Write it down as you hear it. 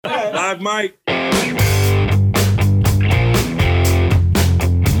Live Mike.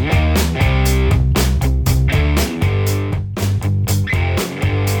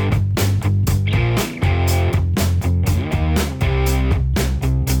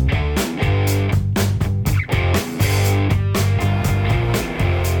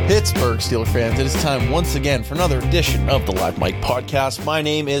 Pittsburgh Steelers fans, it is time once again for another edition of the Live Mike podcast. My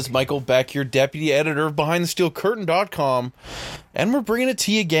name is Michael Beck, your deputy editor of BehindTheSteelCurtain.com, and we're bringing it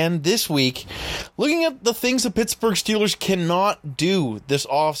to you again this week, looking at the things the Pittsburgh Steelers cannot do this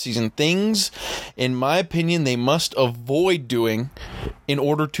offseason. Things, in my opinion, they must avoid doing in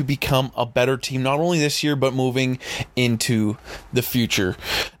order to become a better team, not only this year, but moving into the future.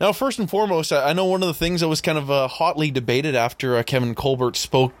 Now, first and foremost, I know one of the things that was kind of hotly debated after Kevin Colbert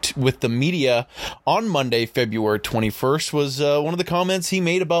spoke with the media on Monday, February 21st, was one of the comments he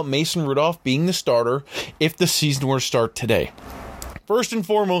made about Mason Rudolph being the starter if the season were to start today. First and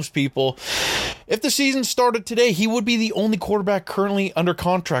foremost, people, if the season started today, he would be the only quarterback currently under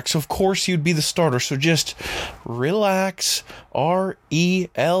contract. So, of course, he would be the starter. So just relax, R-E-L-A-X,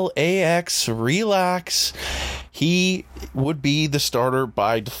 relax. He would be the starter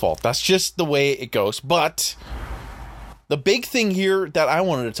by default. That's just the way it goes. But the big thing here that I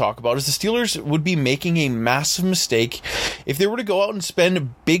wanted to talk about is the Steelers would be making a massive mistake if they were to go out and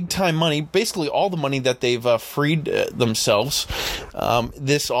spend big-time money, basically all the money that they've freed themselves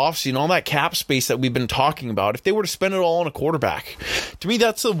this offseason, all that cap space that we've been talking about, if they were to spend it all on a quarterback. To me,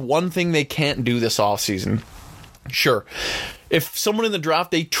 that's the one thing they can't do this offseason. Sure, if someone in the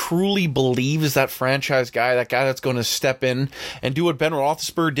draft they truly believe is that franchise guy, that guy that's going to step in and do what Ben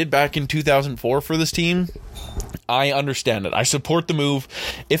Roethlisberger did back in 2004 for this team, I understand it. I support the move.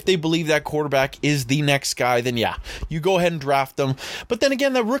 If they believe that quarterback is the next guy, then yeah, you go ahead and draft them. But then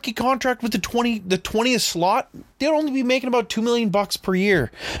again, that rookie contract with the 20th slot, they'll only be making about $2 million per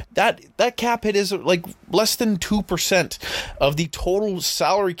year. That cap hit is like less than 2% of the total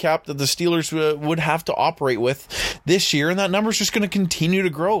salary cap that the Steelers would have to operate with this year, and that number's just going to continue to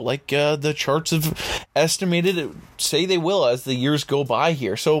grow, like the charts have estimated say they will as the years go by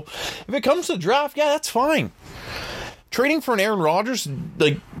here. So if it comes to the draft, yeah, that's fine. Trading for an Aaron Rodgers,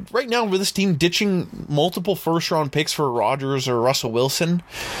 like right now with this team ditching multiple first-round picks for Rodgers or Russell Wilson,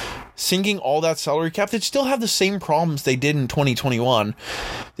 sinking all that salary cap, they'd still have the same problems they did in 2021.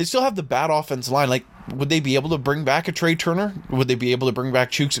 They still have the bad offensive line. Like, would they be able to bring back a Trey Turner? Would they be able to bring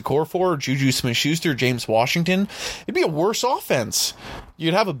back Chuks Okorafor, Juju Smith-Schuster, James Washington? It'd be a worse offense.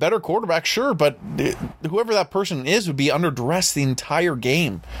 You'd have a better quarterback, sure, but whoever that person is would be under duress the entire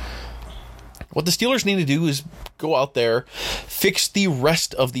game. What the Steelers need to do is go out there, fix the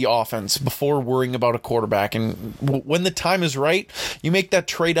rest of the offense before worrying about a quarterback. And when the time is right, you make that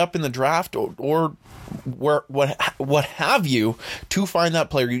trade up in the draft or what have you to find that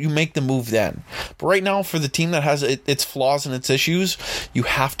player. You make the move then. But right now, for the team that has its flaws and its issues, you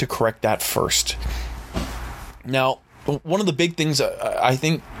have to correct that first. Now, one of the big things I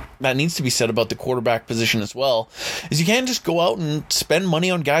think that needs to be said about the quarterback position as well is you can't just go out and spend money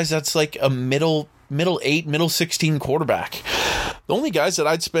on guys that's like a middle 8, middle 16 quarterback. The only guys that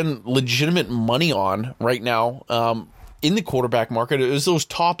I'd spend legitimate money on right now in the quarterback market is those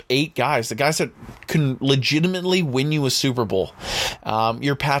top 8 guys, the guys that can legitimately win you a Super Bowl.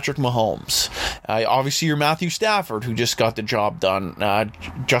 Your Patrick Mahomes, obviously your Matthew Stafford, who just got the job done,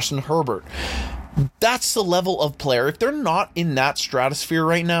 Justin Herbert. That's the level of player. If they're not in that stratosphere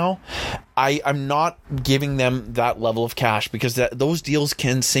right now, I'm not giving them that level of cash, because those deals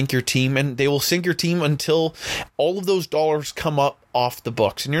can sink your team, and they will sink your team until all of those dollars come up off the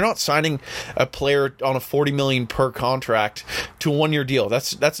books. And you're not signing a player on a $40 million per contract to a 1-year deal.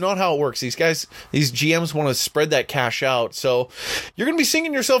 That's not how it works. These GMs want to spread that cash out. So you're going to be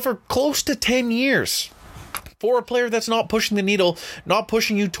sinking yourself for close to 10 years. For a player that's not pushing the needle, not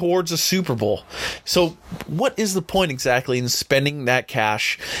pushing you towards a Super Bowl. So what is the point exactly in spending that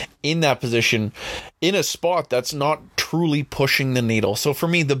cash in that position in a spot that's not truly pushing the needle? So for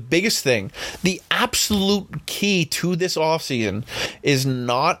me, the biggest thing, the absolute key to this offseason is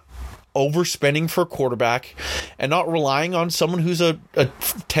not overspending for a quarterback and not relying on someone who's a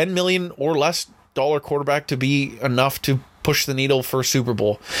 $10 million or less quarterback to be enough to push the needle for a Super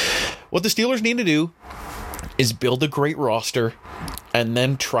Bowl. What the Steelers need to do is build a great roster and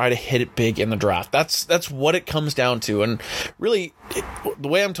then try to hit it big in the draft. That's what it comes down to. And really, the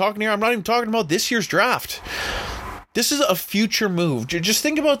way I'm talking here, I'm not even talking about this year's draft. This is a future move. Just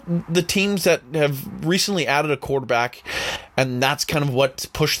think about the teams that have recently added a quarterback, and that's kind of what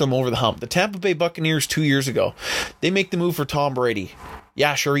pushed them over the hump. The Tampa Bay Buccaneers 2 years ago, they make the move for Tom Brady.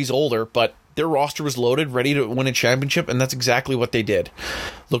 Yeah, sure, he's older, but their roster was loaded, ready to win a championship, and that's exactly what they did.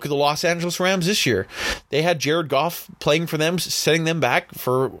 Look at the Los Angeles Rams this year. They had Jared Goff playing for them, setting them back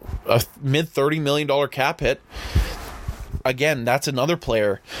for a mid-$30 million cap hit. Again, that's another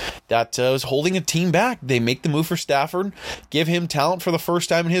player that is holding a team back. They make the move for Stafford, give him talent for the first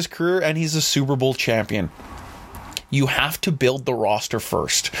time in his career, and he's a Super Bowl champion. You have to build the roster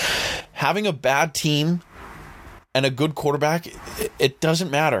first. Having a bad team and a good quarterback, it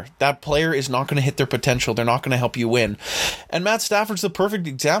doesn't matter. That player is not going to hit their potential. They're not going to help you win. And Matt Stafford's the perfect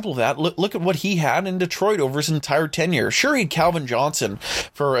example of that. Look at what he had in Detroit over his entire tenure. Sure, he had Calvin Johnson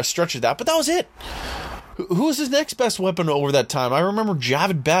for a stretch of that, but that was it. Who was his next best weapon over that time? I remember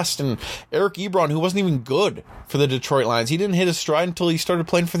Javid Best and Eric Ebron, who wasn't even good for the Detroit Lions. He didn't hit his stride until he started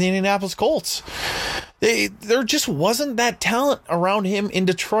playing for the Indianapolis Colts. There just wasn't that talent around him in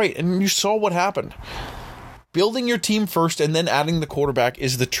Detroit, and you saw what happened. Building your team first and then adding the quarterback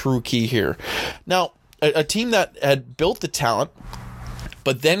is the true key here. Now, a team that had built the talent,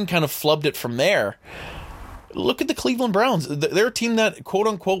 but then kind of flubbed it from there. Look at the Cleveland Browns. They're a team that,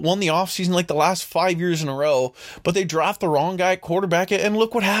 quote-unquote, won the offseason like the last 5 years in a row, but they draft the wrong guy at quarterback, and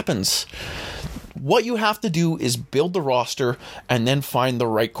look what happens. What you have to do is build the roster and then find the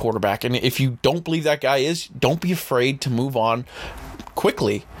right quarterback. And if you don't believe that guy is, don't be afraid to move on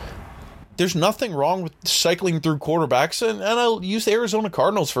quickly. There's nothing wrong with cycling through quarterbacks, and I'll use the Arizona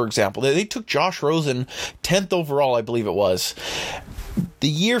Cardinals, for example. They took Josh Rosen 10th overall, I believe it was. The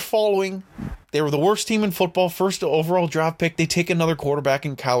year following, they were the worst team in football, first overall draft pick. They take another quarterback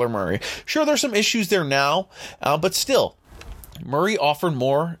in Kyler Murray. Sure, there's some issues there now, but still, Murray offered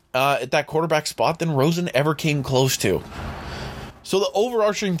more at that quarterback spot than Rosen ever came close to. So the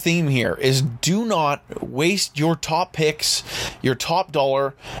overarching theme here is do not waste your top picks, your top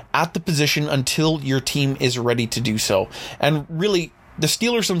dollar at the position until your team is ready to do so. And really, the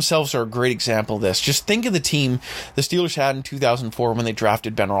Steelers themselves are a great example of this. Just think of the team the Steelers had in 2004 when they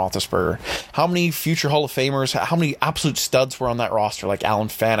drafted Ben Roethlisberger. How many future Hall of Famers, how many absolute studs were on that roster, like Alan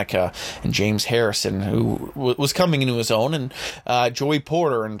Faneca and James Harrison, who was coming into his own, and Joey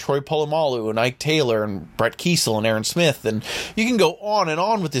Porter and Troy Polamalu and Ike Taylor and Brett Kiesel and Aaron Smith. And you can go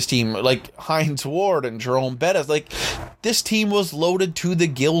on with this team, like Hines Ward and Jerome Bettis. Like, this team was loaded to the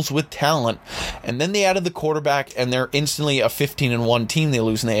gills with talent. And then they added the quarterback, and they're instantly a 15-1 team. They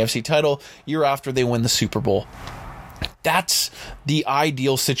lose in the AFC title. Year after, they win the Super Bowl. That's the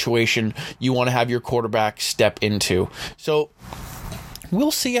ideal situation you want to have your quarterback step into. So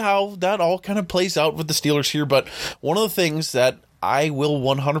we'll see how that all kind of plays out with the Steelers here. But one of the things that I will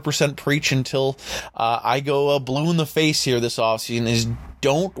 100% preach until I go blue in the face here this offseason is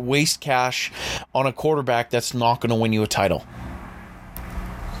don't waste cash on a quarterback that's not going to win you a title.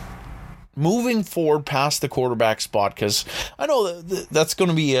 Moving forward past the quarterback spot, because I know that's going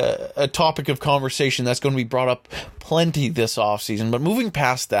to be a topic of conversation that's going to be brought up plenty this offseason, but moving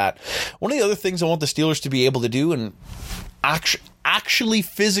past that, one of the other things I want the Steelers to be able to do and actually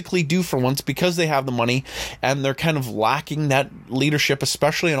physically do for once, because they have the money and they're kind of lacking that leadership,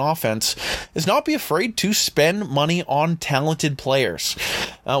 especially in offense, is not be afraid to spend money on talented players.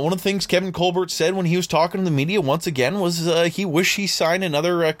 One of the things Kevin Colbert said when he was talking to the media once again was he wished he signed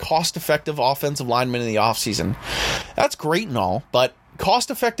another cost-effective offensive lineman in the offseason. That's great and all, but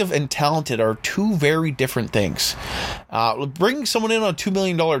cost-effective and talented are two very different things. Bringing someone in on a $2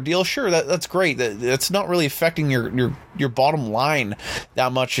 million deal, sure, that's great. That's not really affecting your bottom line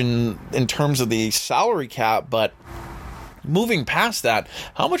that much in terms of the salary cap, but moving past that,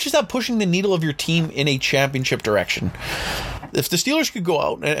 how much is that pushing the needle of your team in a championship direction? If the Steelers could go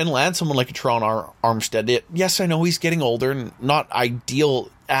out and land someone like a Teron Armstead, yes, I know he's getting older and not ideal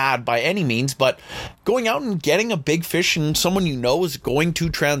ad by any means, but going out and getting a big fish and someone you know is going to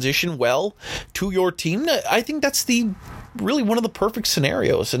transition well to your team, I think that's really one of the perfect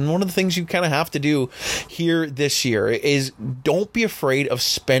scenarios. And one of the things you kind of have to do here this year is don't be afraid of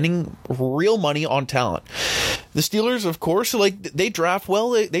spending real money on talent. The Steelers, of course, they draft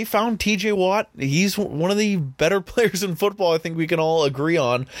well. They found TJ Watt. He's one of the better players in football, I think we can all agree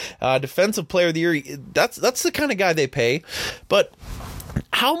on. Defensive player of the year. That's the kind of guy they pay. But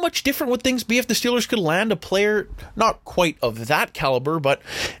how much different would things be if the Steelers could land a player not quite of that caliber, but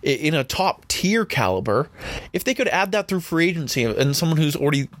in a top tier caliber, if they could add that through free agency and someone who's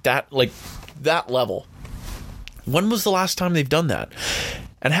already that level? When was the last time they've done that?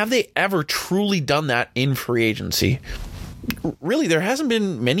 And have they ever truly done that in free agency? Really, there hasn't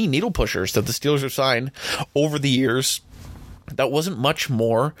been many needle pushers that the Steelers have signed over the years. That wasn't much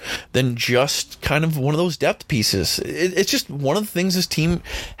more than just kind of one of those depth pieces. It's just one of the things this team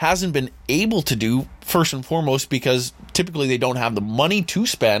hasn't been able to do, first and foremost, because typically they don't have the money to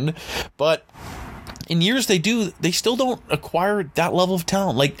spend, but in years they still don't acquire that level of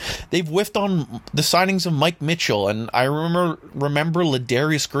talent. Like, they've whiffed on the signings of Mike Mitchell, and I remember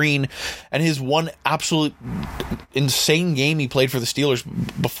Ladarius Green and his one absolute insane game he played for the Steelers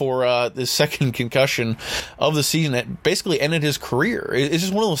before the second concussion of the season. It basically ended his career. It's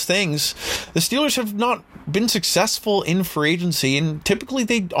just one of those things. The Steelers have not been successful in free agency, and typically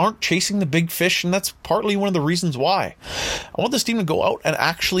they aren't chasing the big fish, and that's partly one of the reasons why. I want this team to go out and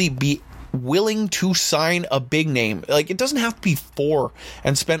actually be willing to sign a big name. Like, it doesn't have to be 4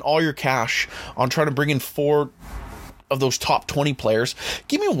 and spend all your cash on trying to bring in 4 of those top 20 players.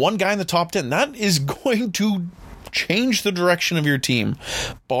 Give me one guy in the top 10. That is going to change the direction of your team,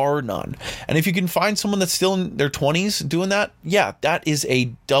 bar none. And if you can find someone that's still in their 20s doing that, yeah, that is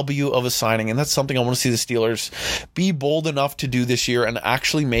a W of a signing. And that's something I want to see the Steelers be bold enough to do this year and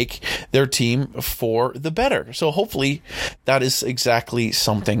actually make their team for the better. So hopefully that is exactly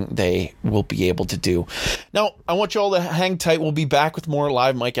something they will be able to do. Now, I want you all to hang tight. We'll be back with more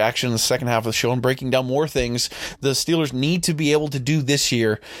live mic action in the second half of the show and breaking down more things the Steelers need to be able to do this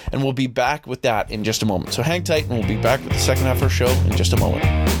year. And we'll be back with that in just a moment. So hang tight, and we'll be back with the second half of our show in just a moment.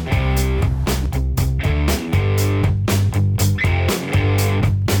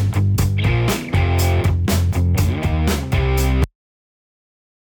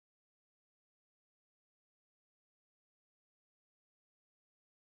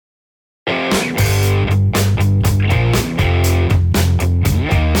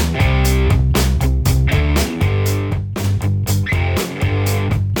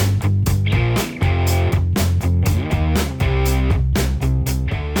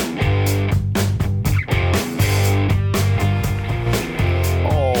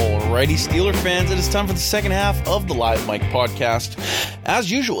 Steeler fans, it is time for the second half of the Live Mike podcast.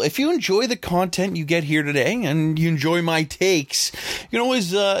 As usual, if you enjoy the content you get here today and you enjoy my takes, you can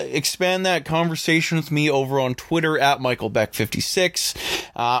always expand that conversation with me over on Twitter at MichaelBeck56.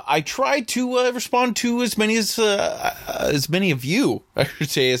 I try to respond to as many of you, I should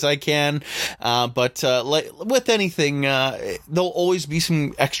say, as I can. But with anything, there'll always be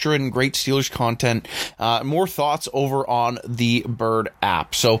some extra and great Steelers content, more thoughts over on the Bird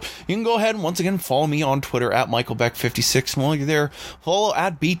app. So you can go ahead and once again follow me on Twitter at MichaelBeck56. And while you're there, follow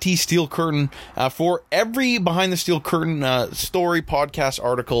at BT Steel Curtain for every Behind the Steel Curtain story, podcast,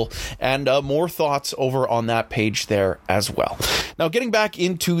 article, and more thoughts over on that page there as well. Now, getting back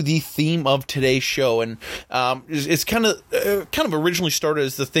into the theme of today's show, and it's kind of originally started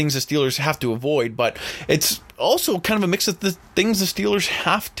as the things the Steelers have to avoid, but it's also kind of a mix of the things the Steelers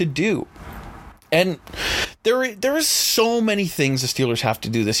have to do. And there is so many things the Steelers have to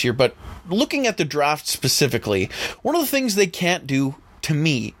do this year, but looking at the draft specifically, one of the things they can't do, to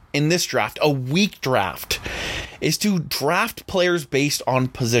me, in this draft, a weak draft, is to draft players based on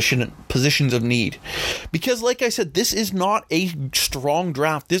positions of need. Because, like I said, this is not a strong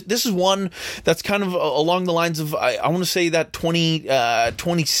draft. This is one that's kind of along the lines of, I want to say that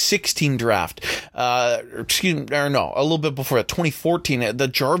 2016 draft. A little bit before that, 2014, the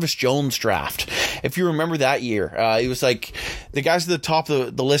Jarvis Jones draft. If you remember that year, it was like the guys at the top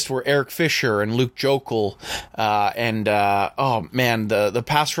of the list were Eric Fisher and Luke Jokel, and the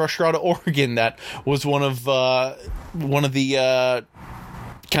pass rusher out of Oregon that was one of the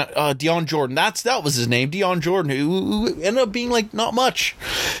Dion Jordan. That was his name, Dion Jordan, who ended up being like not much.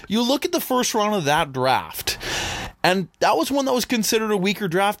 You look at the first round of that draft, and that was one that was considered a weaker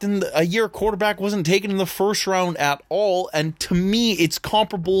draft, and a year quarterback wasn't taken in the first round at all. And to me, it's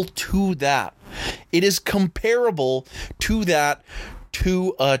comparable to that. It is comparable to that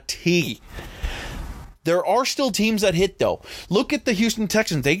to a T. There are still teams that hit, though. Look at the Houston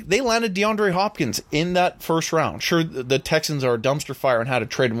Texans. They landed DeAndre Hopkins in that first round. Sure, the Texans are a dumpster fire and had to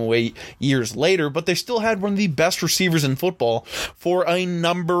trade him away years later, but they still had one of the best receivers in football for a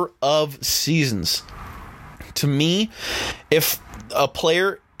number of seasons. To me, if a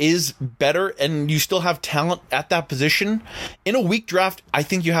player is better and you still have talent at that position in a weak draft, I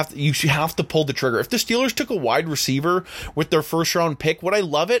think you have to pull the trigger. If the Steelers took a wide receiver with their first round pick, would I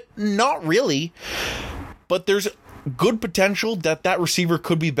love it? Not really, but there's good potential that receiver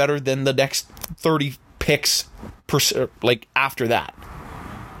could be better than the next 30 picks after that.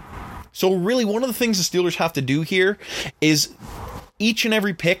 So really, one of the things the Steelers have to do here is each and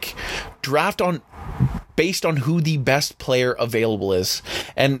every pick draft based on who the best player available is.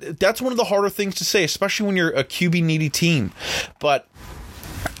 And that's one of the harder things to say, especially when you're a QB needy team. But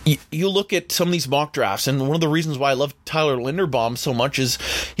you look at some of these mock drafts, and one of the reasons why I love Tyler Linderbaum so much is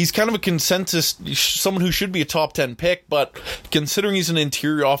he's kind of a consensus, someone who should be a top 10 pick, but considering he's an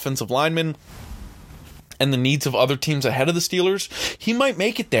interior offensive lineman, and the needs of other teams ahead of the Steelers, he might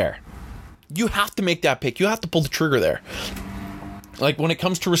make it there. You have to make that pick. You have to pull the trigger there. Like when it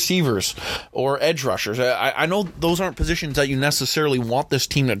comes to receivers or edge rushers, I know those aren't positions that you necessarily want this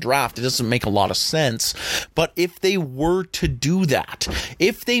team to draft. It doesn't make a lot of sense. But if they were to do that,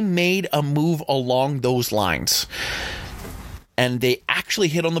 if they made a move along those lines and they actually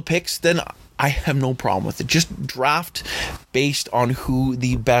hit on the picks, then I have no problem with it. Just draft based on who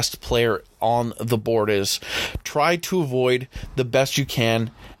the best player on the board is. Try to avoid the best you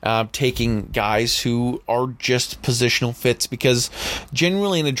can taking guys who are just positional fits, because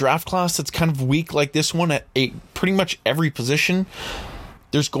generally in a draft class that's kind of weak like this one at pretty much every position,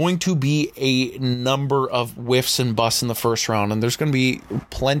 there's going to be a number of whiffs and busts in the first round, and there's going to be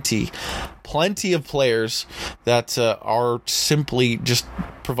plenty of players that are simply just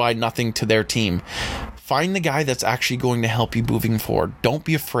provide nothing to their team. Find the guy that's actually going to help you moving forward. Don't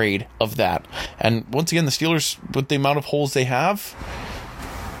be afraid of that. And once again, the Steelers, with the amount of holes they have,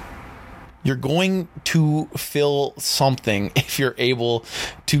 you're going to fill something if you're able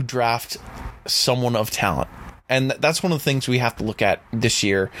to draft someone of talent. And that's one of the things we have to look at this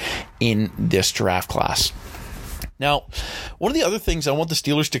year in this draft class. Now, one of the other things I want the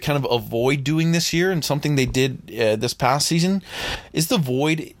Steelers to kind of avoid doing this year, and something they did this past season, is the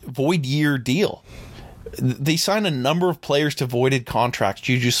void year deal. They signed a number of players to voided contracts: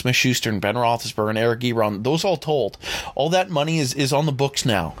 Juju Smith-Schuster and Ben Roethlisberger and Eric Ebron. Those all told, all that money is on the books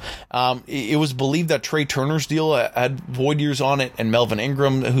now. It was believed that Trey Turner's deal had void years on it, and Melvin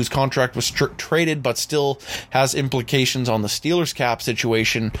Ingram, whose contract was traded but still has implications on the Steelers cap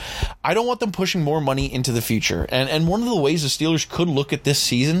situation. I don't want them pushing more money into the future. And one of the ways the Steelers could look at this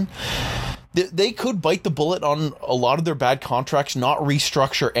season, they could bite the bullet on a lot of their bad contracts, not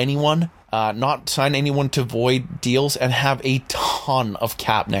restructure anyone, not sign anyone to void deals, and have a ton of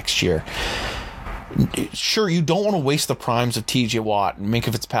cap next year. Sure, you don't want to waste the primes of TJ Watt and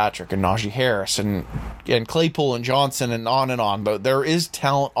Minkah Fitzpatrick and Najee Harris and Claypool and Johnson and on, but there is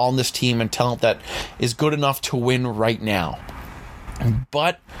talent on this team, and talent that is good enough to win right now.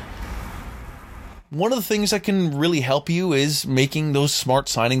 But one of the things that can really help you is making those smart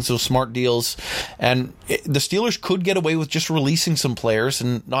signings, those smart deals. And the Steelers could get away with just releasing some players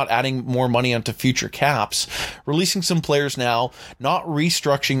and not adding more money onto future caps. Releasing some players now, not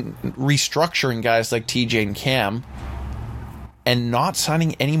restructuring guys like TJ and Cam, and not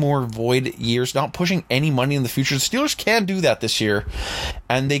signing any more void years, not pushing any money in the future. The Steelers can do that this year,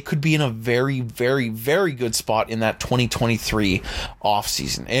 and they could be in a very, very, very good spot in that 2023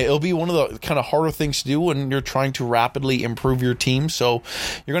 offseason. It'll be one of the kind of harder things to do when you're trying to rapidly improve your team, so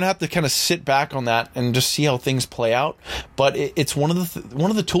you're going to have to kind of sit back on that and just see how things play out. But it's one of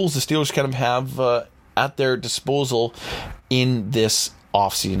the tools the Steelers kind of have at their disposal in this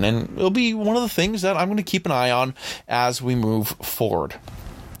offseason, and it'll be one of the things that I'm going to keep an eye on as we move forward.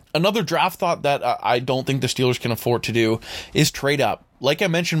 Another draft thought that I don't think the Steelers can afford to do is trade up. Like I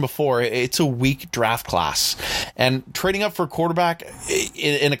mentioned before, it's a weak draft class, and trading up for a quarterback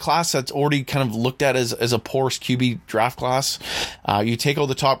in a class that's already kind of looked at as a porous QB draft class. You take all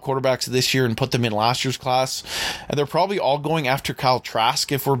the top quarterbacks this year and put them in last year's class, and they're probably all going after Kyle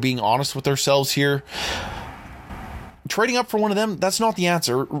Trask, if we're being honest with ourselves here. Trading up for one of them, that's not the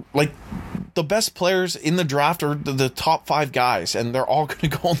answer. Like, the best players in the draft are the top 5 guys, and they're all going to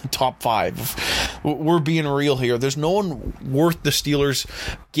go in the top 5. We're being real here. There's no one worth the Steelers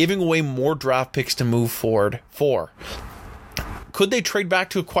giving away more draft picks to move forward for. Could they trade back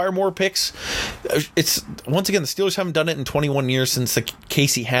to acquire more picks? It's, once again, the Steelers haven't done it in 21 years since the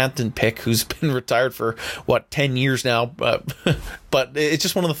Casey Hampton pick, who's been retired for 10 years now. But it's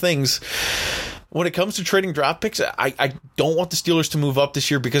just one of the things. When it comes to trading draft picks, I don't want the Steelers to move up this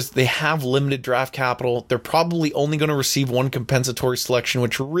year because they have limited draft capital. They're probably only going to receive one compensatory selection,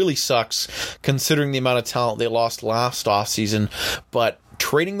 which really sucks considering the amount of talent they lost last offseason. But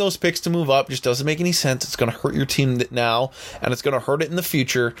trading those picks to move up just doesn't make any sense. It's going to hurt your team now, and it's going to hurt it in the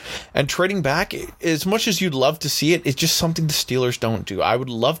future. And trading back, as much as you'd love to see it, it's just something the Steelers don't do. I would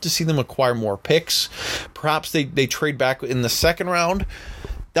love to see them acquire more picks. Perhaps they trade back in the second round.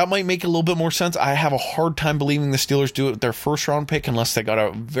 That might make a little bit more sense. I have a hard time believing the Steelers do it with their first round pick unless they got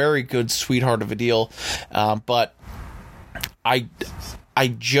a very good sweetheart of a deal. But I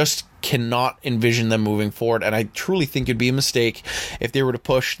just cannot envision them moving forward, and I truly think it'd be a mistake if they were to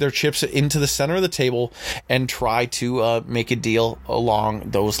push their chips into the center of the table and try to make a deal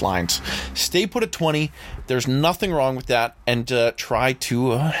along those lines. Stay put at 20. There's nothing wrong with that, and try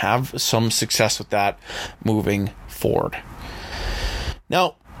to have some success with that moving forward.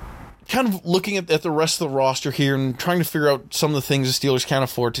 Now, kind of looking at the rest of the roster here and trying to figure out some of the things the Steelers can't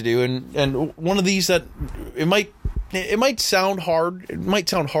afford to do. And one of these that it might sound hard, it might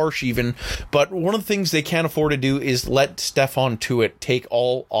sound harsh even, but one of the things they can't afford to do is let Stephon Tuitt take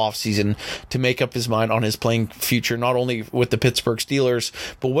all offseason to make up his mind on his playing future, not only with the Pittsburgh Steelers,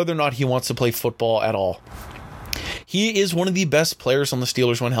 but whether or not he wants to play football at all. He is one of the best players on the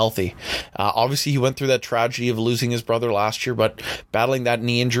Steelers when healthy. Obviously, he went through that tragedy of losing his brother last year, but battling that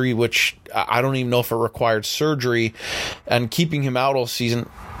knee injury, which I don't even know if it required surgery, and keeping him out all season,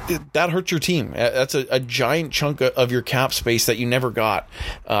 that hurts your team. That's a giant chunk of your cap space that you never got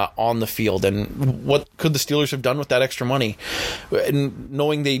on the field. And what could the Steelers have done with that extra money? And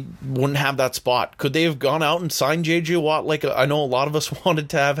knowing they wouldn't have that spot, could they have gone out and signed J.J. Watt like I know a lot of us wanted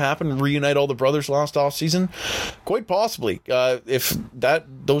to have happen, reunite all the brothers last offseason? Quite possibly. If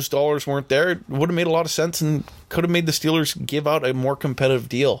those dollars weren't there, it would have made a lot of sense and could have made the Steelers give out a more competitive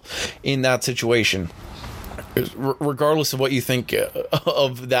deal in that situation, regardless of what you think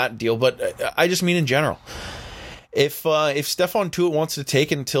of that deal. But I just mean in general. If Stephon Tuitt wants to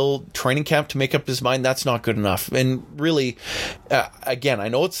take until training camp to make up his mind, that's not good enough. And really, again, I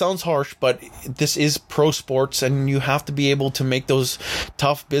know it sounds harsh, but this is pro sports, and you have to be able to make those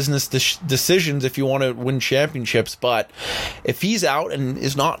tough business decisions if you want to win championships. But if he's out and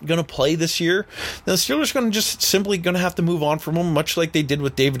is not going to play this year, then the Steelers are going to just simply going to have to move on from him, much like they did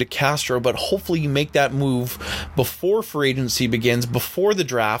with David DeCastro. But hopefully you make that move before free agency begins, before the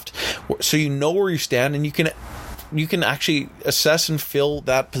draft, so you know where you stand and you can actually assess and fill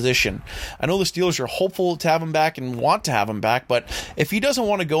that position. I know the Steelers are hopeful to have him back and want to have him back, but if he doesn't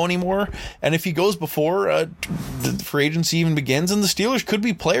want to go anymore, and if he goes before the free agency even begins, then the Steelers could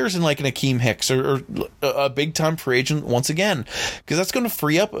be players in like an Akeem Hicks or a big-time free agent once again, because that's going to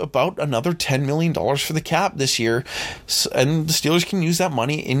free up about another $10 million for the cap this year, and the Steelers can use that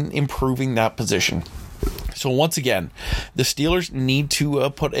money in improving that position. So once again, the Steelers need to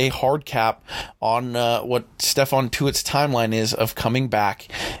put a hard cap on what Stephon Tuitt's timeline is of coming back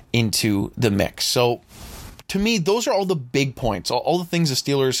into the mix. So to me, those are all the big points, all the things the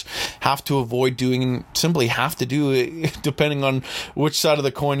Steelers have to avoid doing and simply have to do, depending on which side of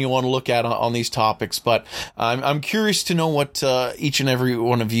the coin you want to look at on these topics. But I'm curious to know what each and every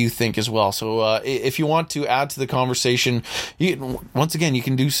one of you think as well. So if you want to add to the conversation, once again, you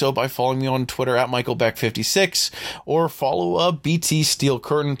can do so by following me on Twitter at MichaelBeck56, or follow BT Steel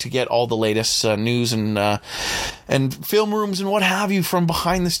Curtain to get all the latest news and film rooms and what have you from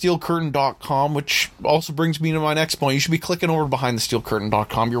BehindTheSteelCurtain.com, which also brings me to my next point. You should be clicking over to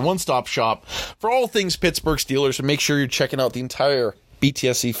BehindTheSteelCurtain.com, your one-stop shop for all things Pittsburgh Steelers, and make sure you're checking out the entire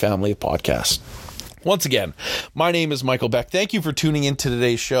BTSC family of podcasts. Once again, my name is Michael Beck. Thank you for tuning in to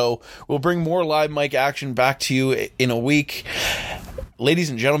today's show. We'll bring more live mic action back to you in a week.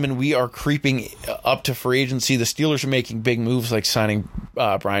 Ladies and gentlemen, we are creeping up to free agency. The Steelers are making big moves like signing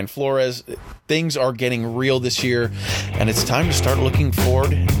Brian Flores. Things are getting real this year, and it's time to start looking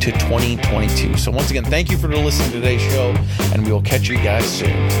forward to 2022. So once again, thank you for listening to today's show, and we will catch you guys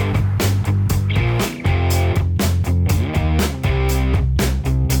soon.